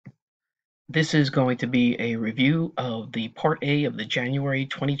This is going to be a review of the Part A of the January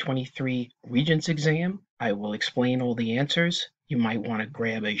 2023 Regents Exam. I will explain all the answers. You might want to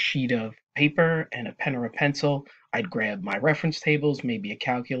grab a sheet of paper and a pen or a pencil. I'd grab my reference tables, maybe a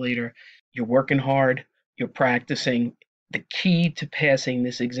calculator. You're working hard, you're practicing. The key to passing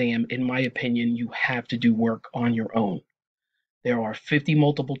this exam, in my opinion, you have to do work on your own. There are 50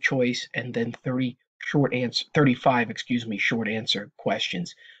 multiple choice and then 35 short answer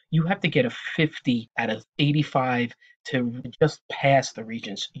questions. You have to get a 50 out of 85 to just pass the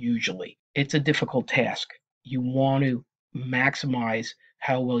Regents usually. It's a difficult task. You want to maximize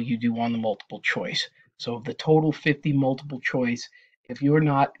how well you do on the multiple choice. So of the total 50 multiple choice, if you're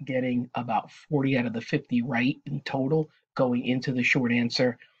not getting about 40 out of the 50 right in total going into the short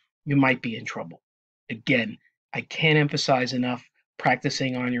answer, you might be in trouble. Again, I can't emphasize enough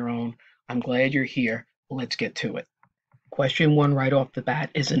practicing on your own. I'm glad you're here. Let's get to it. Question one right off the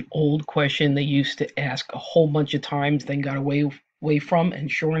bat is an old question they used to ask a whole bunch of times, then got away from,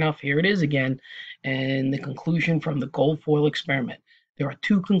 and sure enough, here it is again. And the conclusion from the gold foil experiment. There are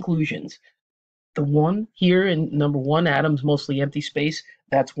two conclusions. The one here in number one, atoms mostly empty space,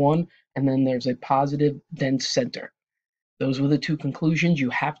 that's one. And then there's a positive dense center. Those were the two conclusions.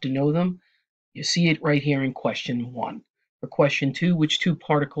 You have to know them. You see it right here in question one. For question two, which two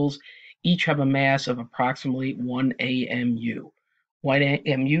particles each have a mass of approximately 1 AMU? 1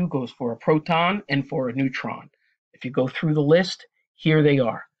 AMU goes for a proton and for a neutron. If you go through the list, here they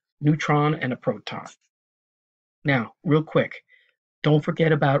are, neutron and a proton. Now, real quick, don't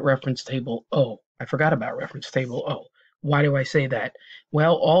forget about reference table O. I forgot about reference table O. Why do I say that?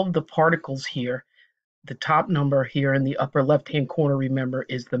 Well, all of the particles here, the top number here in the upper left-hand corner, remember,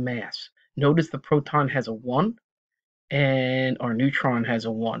 is the mass. Notice the proton has a 1 and our neutron has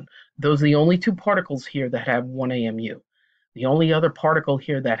a 1. Those are the only two particles here that have 1 AMU. The only other particle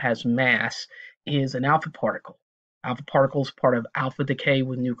here that has mass is an alpha particle. Alpha particle is part of alpha decay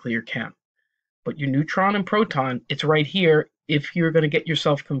with nuclear chem. But your neutron and proton, it's right here. If you're going to get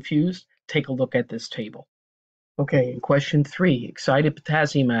yourself confused, take a look at this table. Okay, in question 3, excited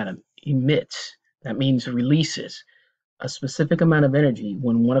potassium atom emits, that means releases, a specific amount of energy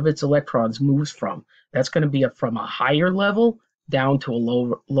when one of its electrons moves from. That's going to be from a higher level down to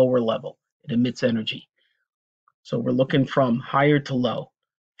a lower level. It emits energy. So we're looking from higher to low.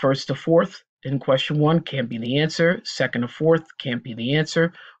 First to fourth in question 1 can't be the answer. Second to fourth can't be the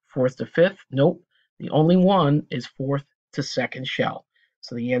answer. Fourth to fifth, nope. The only one is fourth to second shell.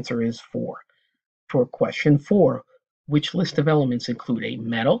 So the answer is 4. For question 4, which list of elements include a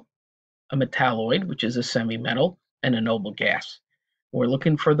metal, a metalloid, which is a semi-metal, and a noble gas? We're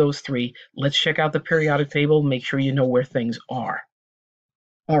looking for those 3. Let's check out the periodic table, make sure you know where things are.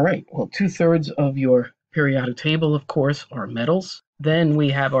 All right, well, 2/3 of your periodic table, of course, are metals. Then we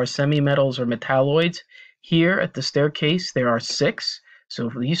have our semi-metals or metalloids. Here at the staircase, there are 6. So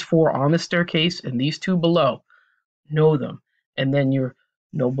for these 4 on the staircase and these 2 below, know them. And then your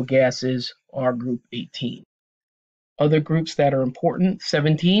noble gases are group 18. Other groups that are important,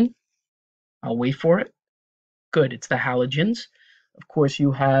 17. I'll wait for it. Good, it's the halogens. Of course,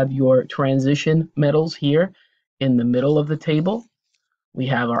 you have your transition metals here in the middle of the table. We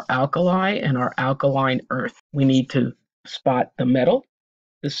have our alkali and our alkaline earth. We need to spot the metal,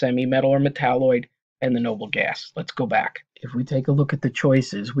 the semi-metal or metalloid, and the noble gas. Let's go back. If we take a look at the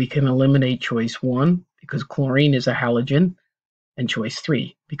choices, we can eliminate choice 1 because chlorine is a halogen, and choice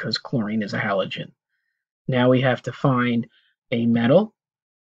 3 because chlorine is a halogen. Now we have to find a metal,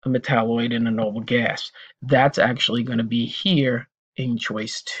 a metalloid, and a noble gas. That's actually going to be here in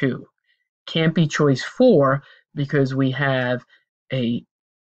choice 2. Can't be choice 4 because we have a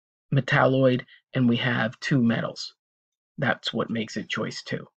metalloid and we have 2 metals. That's what makes it choice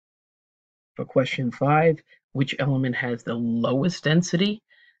 2. For question 5, which element has the lowest density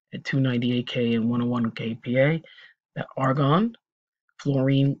at 298 K and 101 kPa? The argon,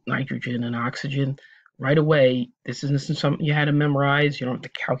 fluorine, nitrogen, and oxygen. Right away, this isn't something you had to memorize. You don't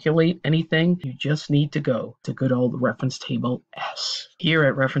have to calculate anything. You just need to go to good old reference table S. Here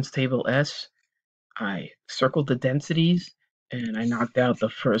at reference table S, I circled the densities and I knocked out the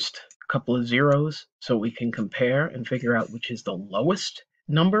first couple of zeros so we can compare and figure out which is the lowest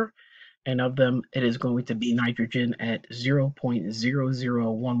number. And of them, it is going to be nitrogen at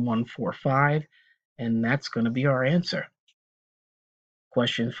 0.001145, and that's going to be our answer.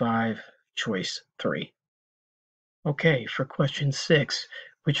 Question 5, choice 3. Okay, for question 6,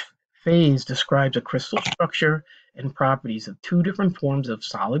 which phase describes a crystal structure and properties of 2 different forms of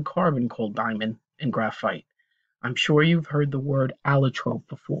solid carbon called diamond and graphite? I'm sure you've heard the word allotrope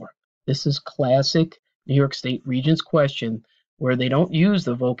before. This is classic New York State Regents question where they don't use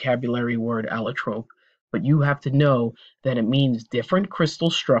the vocabulary word allotrope, but you have to know that it means different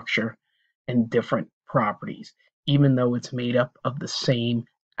crystal structure and different properties, even though it's made up of the same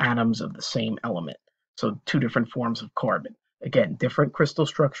atoms of the same element. So two different forms of carbon. Again, different crystal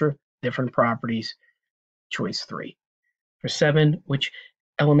structure, different properties. Choice 3. For 7, which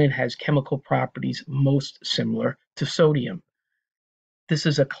element has chemical properties most similar to sodium? This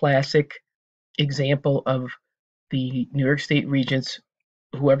is a classic example of the New York State Regents,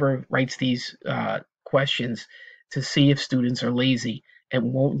 whoever writes these questions, to see if students are lazy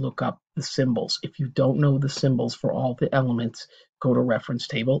and won't look up the symbols. If you don't know the symbols for all the elements, go to reference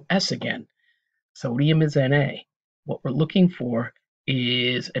table S again. Sodium is Na. What we're looking for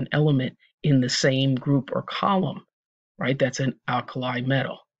is an element in the same group or column, right? That's an alkali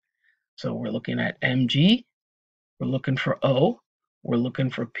metal. So we're looking at Mg, we're looking for O, we're looking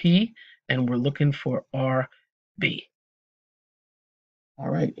for P, and we're looking for Rb. All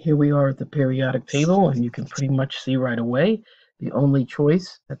right, here we are at the periodic table, and you can pretty much see right away the only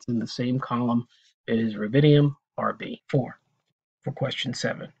choice that's in the same column is rubidium, Rb. 4 for question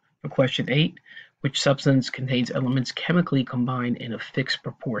 7. For question 8, which substance contains elements chemically combined in a fixed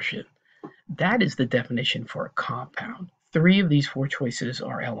proportion? That is the definition for a compound. 3 of these 4 choices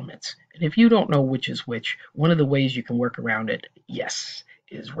are elements. And if you don't know which is which, one of the ways you can work around it, yes,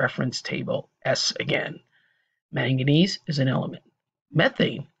 is reference table S again. Manganese is an element.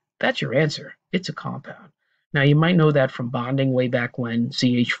 Methane, that's your answer. It's a compound. Now, you might know that from bonding way back when,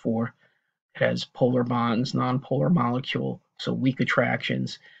 CH4. It has polar bonds, non-polar molecule, so weak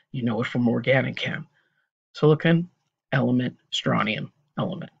attractions. You know it from organic chem. Silicon, element, strontium,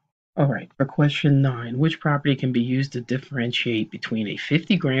 element. All right, for question 9, which property can be used to differentiate between a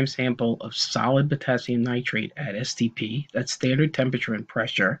 50-gram sample of solid potassium nitrate at STP, that's standard temperature and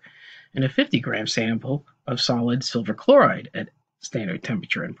pressure, and a 50-gram sample of solid silver chloride at standard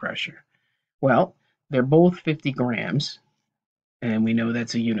temperature and pressure? Well, they're both 50 grams, and we know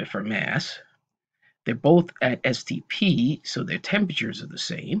that's a unit for mass. They're both at STP, so their temperatures are the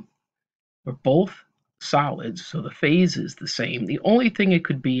same. We're both solids, so the phase is the same. The only thing it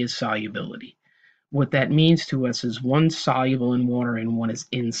could be is solubility. What that means to us is one's soluble in water and one is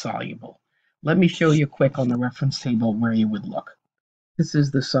insoluble. Let me show you quick on the reference table where you would look. This is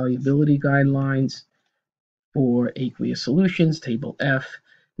the solubility guidelines for aqueous solutions, table F.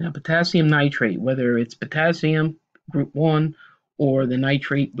 Now, potassium nitrate, whether it's potassium, group 1, or the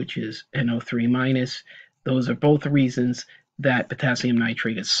nitrate, which is NO3 minus, those are both reasons that potassium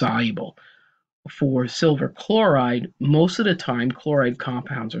nitrate is soluble. For silver chloride, most of the time chloride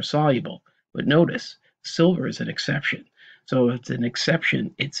compounds are soluble, but notice silver is an exception. So if it's an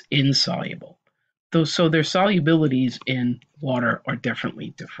exception, it's insoluble. So their solubilities in water are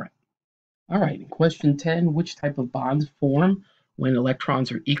definitely different. All right, question 10, which type of bonds form when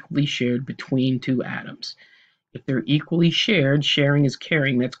electrons are equally shared between 2 atoms? If they're equally shared, sharing is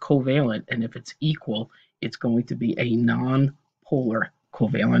caring, that's covalent, and if it's equal, it's going to be a non-polar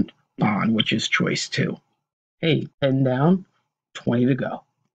covalent bond, which is choice 2. Hey, 10 down, 20 to go.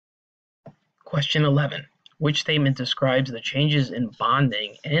 Question 11. Which statement describes the changes in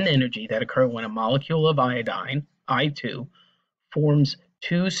bonding and energy that occur when a molecule of iodine, I2, forms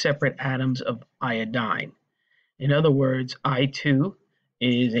 2 separate atoms of iodine? In other words, I2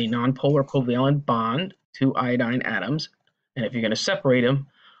 is a nonpolar covalent bond to iodine atoms, and if you're going to separate them,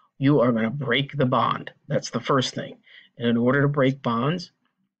 you are going to break the bond. That's the first thing. And in order to break bonds,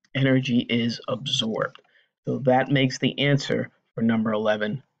 energy is absorbed. So that makes the answer for number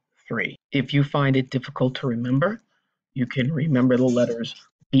 11, 3. If you find it difficult to remember, you can remember the letters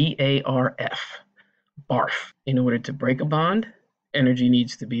BARF, BARF. In order to break a bond, energy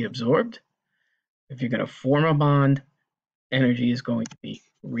needs to be absorbed. If you're going to form a bond, energy is going to be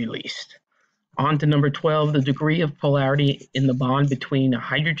released. On to number 12, the degree of polarity in the bond between a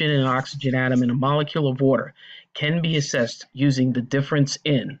hydrogen and an oxygen atom in a molecule of water can be assessed using the difference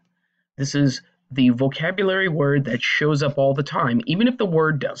in. This is the vocabulary word that shows up all the time, even if the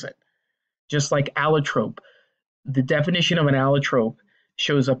word doesn't. Just like allotrope, the definition of an allotrope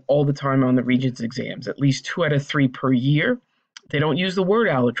shows up all the time on the Regents exams, at least 2 out of 3 per year. They don't use the word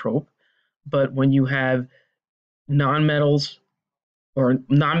allotrope, but when you have nonmetals or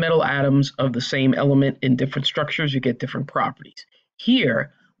nonmetal atoms of the same element in different structures, you get different properties.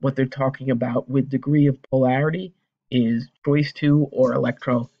 Here, what they're talking about with degree of polarity is choice 2 or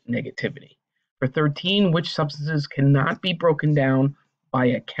electronegativity. For 13, which substances cannot be broken down by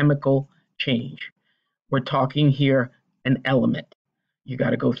a chemical change? We're talking here an element. You got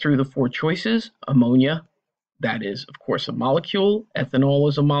to go through the 4 choices. Ammonia, that is, of course, a molecule. Ethanol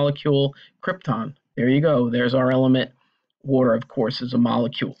is a molecule. Krypton, there you go. There's our element. Water, of course, is a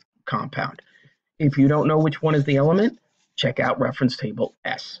molecule compound. If you don't know which one is the element, check out reference table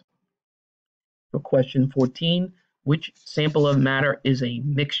S. For question 14, which sample of matter is a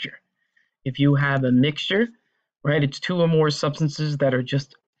mixture? If you have a mixture, right, it's two or more substances that are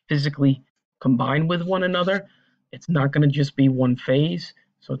just physically combined with one another. It's not going to just be one phase.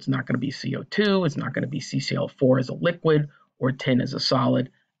 So it's not going to be CO2. It's not going to be CCl4 as a liquid or tin as a solid.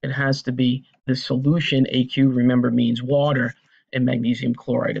 It has to be the solution. AQ, remember, means water, and magnesium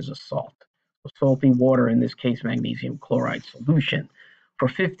chloride is a salt. So salty water, in this case, magnesium chloride solution. For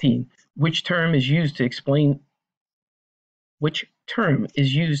 15, which term is used to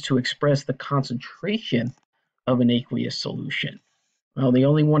express the concentration of an aqueous solution? Well, the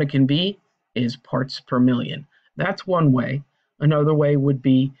only one it can be is parts per million. That's one way. Another way would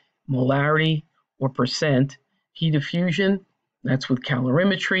be molarity or percent. Heat of fusion, that's with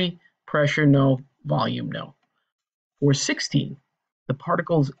calorimetry. Pressure, no. Volume, no. For 16, the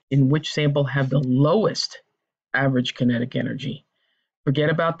particles in which sample have the lowest average kinetic energy.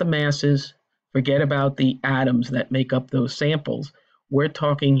 Forget about the masses. Forget about the atoms that make up those samples. We're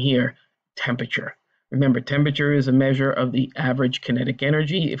talking here temperature. Remember, temperature is a measure of the average kinetic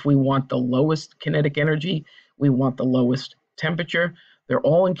energy. If we want the lowest kinetic energy, we want the lowest temperature. They're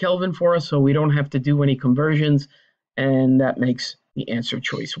all in Kelvin for us, so we don't have to do any conversions, and that makes the answer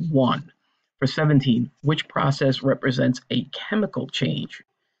choice 1. For 17, which process represents a chemical change?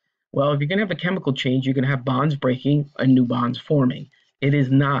 Well, if you're going to have a chemical change, you're going to have bonds breaking and new bonds forming. It is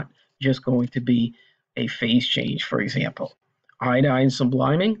not just going to be a phase change, for example. Iodine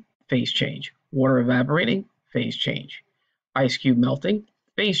subliming, phase change. Water evaporating, phase change. Ice cube melting,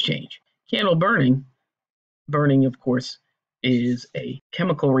 phase change. Candle burning, of course, is a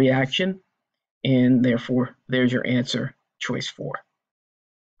chemical reaction, and therefore, there's your answer, choice 4.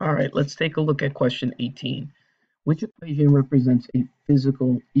 All right, let's take a look at question 18. Which equation represents a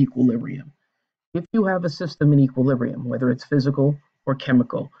physical equilibrium? If you have a system in equilibrium, whether it's physical or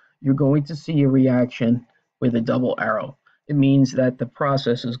chemical, you're going to see a reaction with a double arrow. It means that the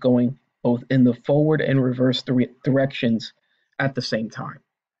process is going both in the forward and reverse directions at the same time.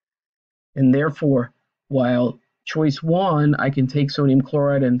 And therefore, while choice 1, I can take sodium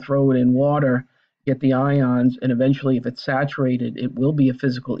chloride and throw it in water, get the ions, and eventually if it's saturated, it will be a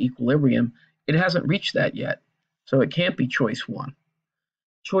physical equilibrium. It hasn't reached that yet, so it can't be choice 1.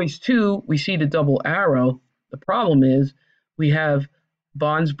 Choice 2, we see the double arrow. The problem is we have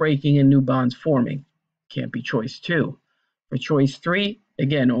bonds breaking and new bonds forming. Can't be choice 2. For choice 3,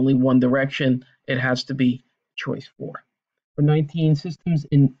 again, only one direction. It has to be choice 4. For 19, systems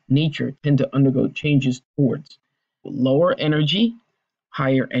in nature tend to undergo changes towards lower energy,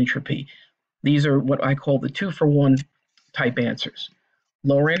 higher entropy. These are what I call the 2-for-1 type answers.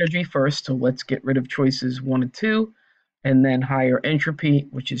 Lower energy first, so let's get rid of choices 1 and 2, and then higher entropy,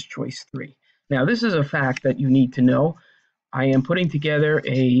 which is choice 3. Now, this is a fact that you need to know. I am putting together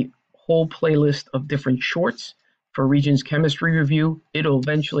a whole playlist of different shorts for Regents Chemistry Review. It'll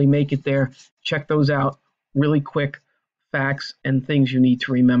eventually make it there. Check those out. Really quick facts and things you need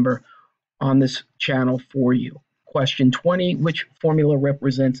to remember on this channel for you. Question 20, which formula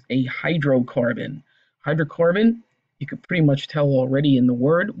represents a hydrocarbon? Hydrocarbon, you could pretty much tell already in the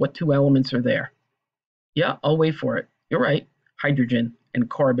word. What 2 elements are there? Yeah, I'll wait for it. You're right. Hydrogen and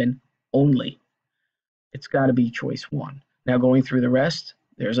carbon only. It's got to be choice 1. Now going through the rest,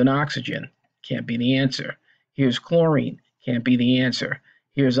 there's an oxygen. Can't be the answer. Here's chlorine. Can't be the answer.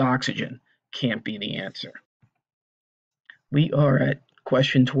 Here's oxygen. Can't be the answer. We are at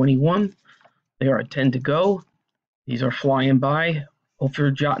question 21. There are 10 to go. These are flying by. Hope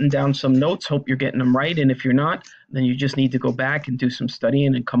you're jotting down some notes. Hope you're getting them right. And if you're not, then you just need to go back and do some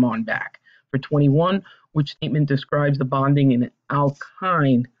studying and come on back. For 21, which statement describes the bonding in an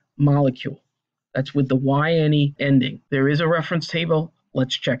alkyne molecule? That's with the YNE ending. There is a reference table.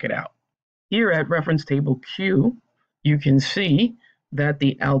 Let's check it out. Here at reference table Q, you can see that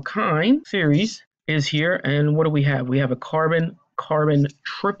the Alkyne series is here. And what do we have? We have a carbon-carbon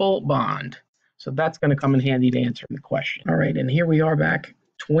triple bond. So that's going to come in handy to answer the question. All right, and here we are back.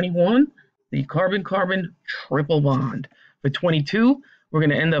 21, the carbon-carbon triple bond. For 22, we're going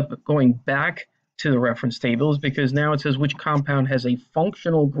to end up going back to the reference tables because now it says which compound has a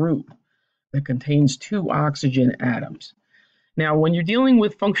functional group that contains 2 oxygen atoms. Now, when you're dealing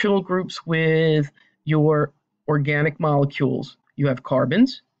with functional groups with your organic molecules, you have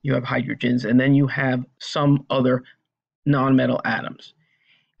carbons, you have hydrogens, and then you have some other nonmetal atoms.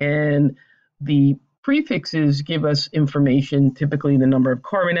 And the prefixes give us information, typically the number of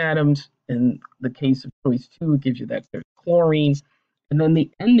carbon atoms. In the case of choice 2, it gives you that there's chlorine. And then the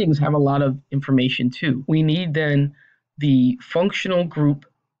endings have a lot of information too. We need then to the functional group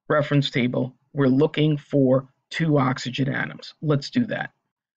reference table, we're looking for 2 oxygen atoms. Let's do that.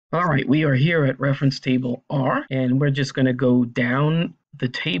 All right, we are here at reference table R, and we're just going to go down the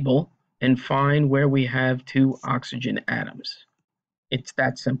table and find where we have 2 oxygen atoms. It's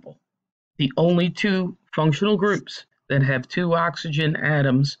that simple. The only 2 functional groups that have 2 oxygen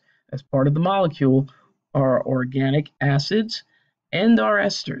atoms as part of the molecule are organic acids and our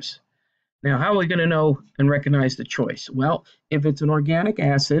esters. Now, how are we going to know and recognize the choice? Well, if it's an organic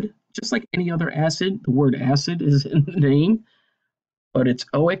acid, just like any other acid, the word acid is in the name, but it's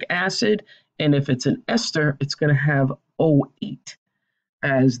oic acid, and if it's an ester, it's going to have O8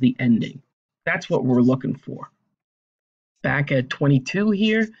 as the ending. That's what we're looking for. Back at 22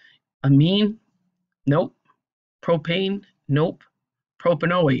 here, amine, nope. Propane, nope.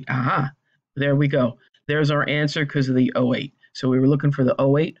 Propanoate, aha, there we go. There's our answer because of the O8. So we were looking for the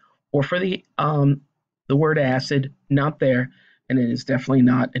O8 or for the word acid, not there, and it is definitely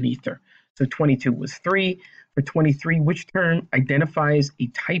not an ether. So 22 was 3. For 23, which term identifies a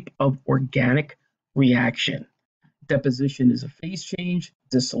type of organic reaction? Deposition is a phase change.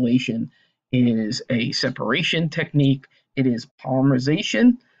 Distillation is a separation technique. It is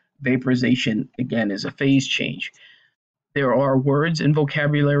polymerization. Vaporization, again, is a phase change. There are words in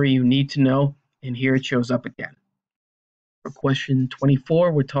vocabulary you need to know, and here it shows up again. For question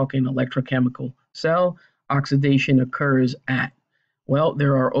 24, we're talking electrochemical cell. Oxidation occurs at, well,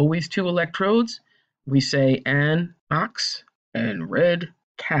 there are always 2 electrodes. We say an ox and red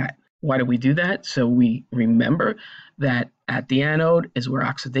cat. Why do we do that? So we remember that at the anode is where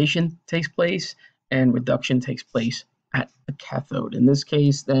oxidation takes place and reduction takes place at the cathode. In this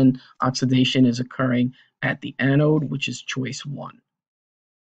case, then oxidation is occurring at the anode, which is choice 1.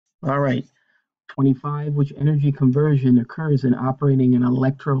 All right, 25, which energy conversion occurs in operating an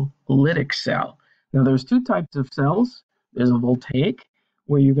electrolytic cell? Now, there's 2 types of cells. There's a voltaic,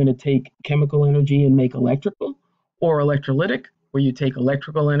 where you're going to take chemical energy and make electrical, or electrolytic, where you take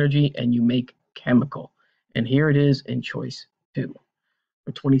electrical energy and you make chemical. And here it is in choice 2.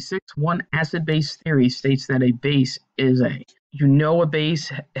 For 26, one acid-base theory states that a base is a, a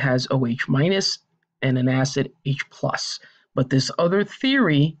base has OH minus and an acid H plus. But this other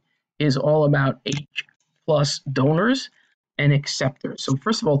theory is all about H plus donors and acceptors. So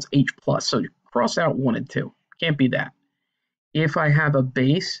first of all, it's H plus. So cross out 1 and 2. Can't be that. If I have a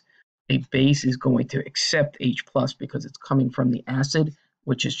base is going to accept H plus because it's coming from the acid,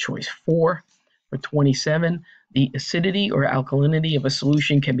 which is choice 4. For 27, the acidity or alkalinity of a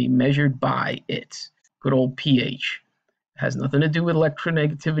solution can be measured by its good old pH. It has nothing to do with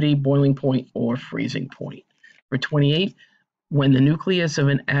electronegativity, boiling point, or freezing point. For 28, when the nucleus of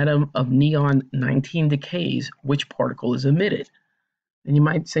an atom of neon 19 decays, which particle is emitted? And you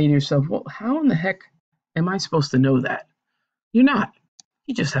might say to yourself, well, how in the heck am I supposed to know that? You're not.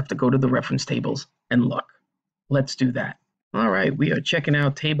 You just have to go to the reference tables and look. Let's do that. All right, we are checking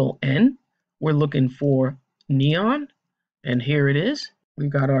out table N. We're looking for neon, and here it is. We've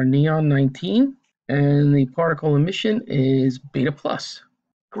got our neon 19, and the particle emission is beta plus.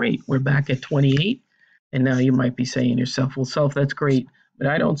 Great, we're back at 28, and now you might be saying to yourself, well, Self, that's great, but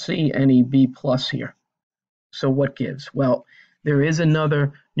I don't see any B plus here. So what gives? Well, there is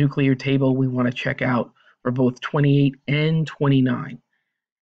another nuclear table we want to check out for both 28 and 29.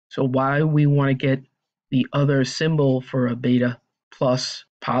 So why we want to get the other symbol for a beta plus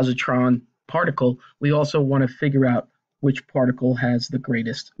positron particle, we also want to figure out which particle has the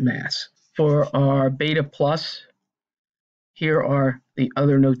greatest mass. For our beta plus, here are the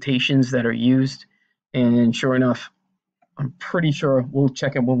other notations that are used, and sure enough, I'm pretty sure we'll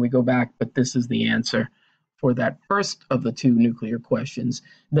check it when we go back, but this is the answer for that first of the 2 nuclear questions.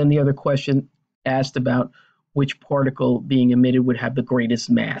 Then the other question asked about which particle being emitted would have the greatest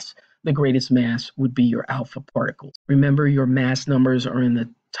mass. The greatest mass would be your alpha particles. Remember, your mass numbers are in the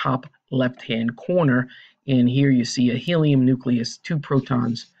top left-hand corner, and here you see a helium nucleus, 2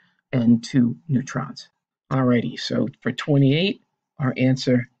 protons, and 2 neutrons. Alrighty, so for 28, our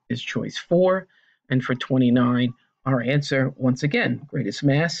answer is choice 4, and for 29, our answer, once again, greatest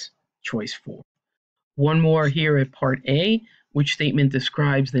mass, choice 4. One more here at part A, which statement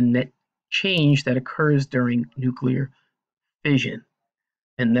describes the net change that occurs during nuclear fission,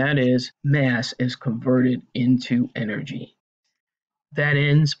 and that is mass is converted into energy. That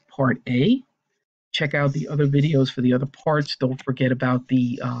ends part A. Check out the other videos for the other parts. Don't forget about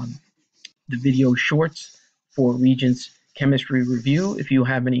the video shorts for Regents Chemistry Review. If you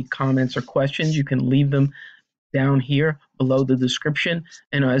have any comments or questions, you can leave them down here below the description.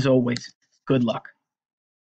 And as always, good luck.